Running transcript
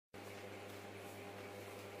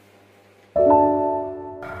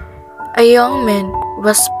A young man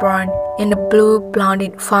was born in a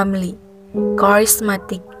blue-blooded family,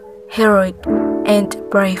 charismatic, heroic, and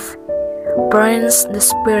brave, burns the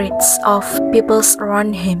spirits of peoples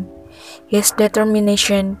around him. His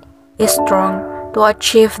determination is strong to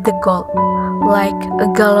achieve the goal, like a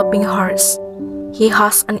galloping horse. He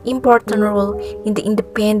has an important role in the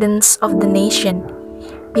independence of the nation.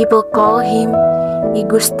 People call him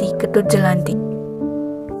Gusti Ketut Jelantik.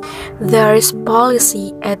 There is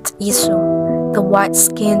policy at issue. The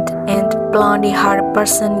white-skinned and blonde-haired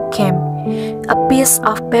person came. A piece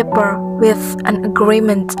of paper with an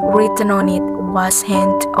agreement written on it was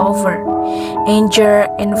handed over. Anger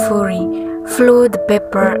and fury flew the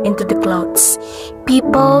paper into the clouds.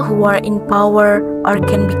 People who are in power or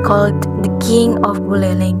can be called the king of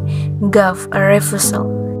bullying gave a refusal.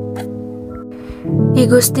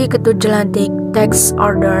 Gusti Ketut Jelantik takes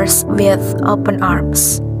orders with open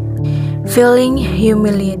arms. Feeling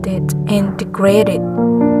humiliated and degraded,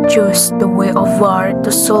 chose the way of war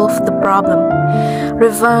to solve the problem,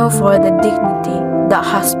 revenge for the dignity that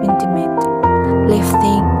has been diminished,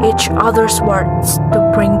 lifting each other's words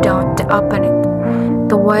to bring down the opponent.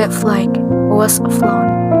 The white flag was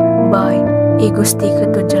flown by Gusti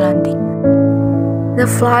Ketut Jelantik. The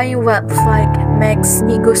flying white flag makes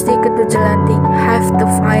Gusti Ketut Jelantik have to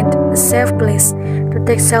find a safe place to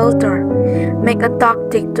take shelter, make a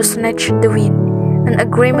tactic to snatch the wind. An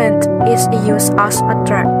agreement is used as a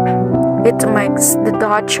threat. It makes the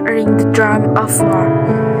Dutch ring the drum of war.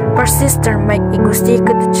 Persistent make Gusti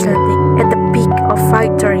Ketut Jelantik at the peak of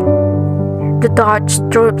victory. The Dutch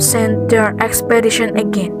troops sent their expedition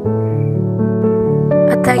again,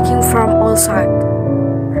 attacking from all sides.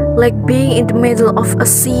 Like being in the middle of a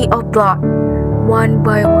sea of blood, one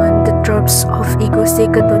by one the troops of Gusti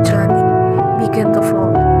Ketut Jelantik began to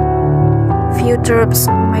fall. Few troops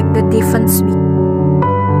make the defense weak.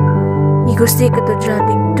 Gusti Ketut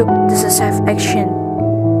Jelantik took decisive action,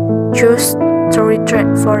 chose to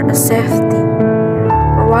retreat for a safety,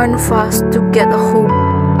 run fast to get home.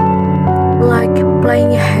 Like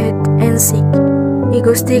playing hide and seek,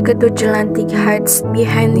 Gusti Ketut Jelantik hides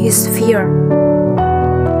behind his fear.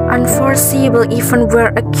 Unforeseeable events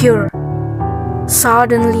were occur.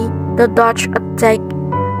 Suddenly, the Dutch attacked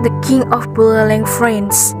the king of bullying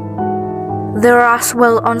France. They rushed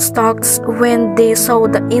well on stalks when they saw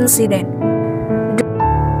the incident,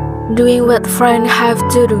 doing what friends have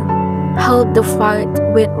to do, held the fight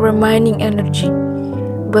with remaining energy.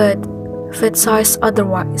 But fate says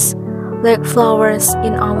otherwise. Like flowers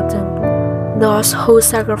in autumn, those who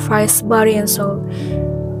sacrificed body and soul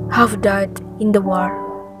have died in the war.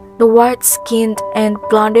 The white-skinned and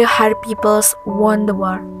blonde-haired peoples won the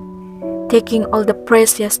war, taking all the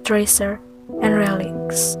precious treasure and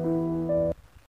relics.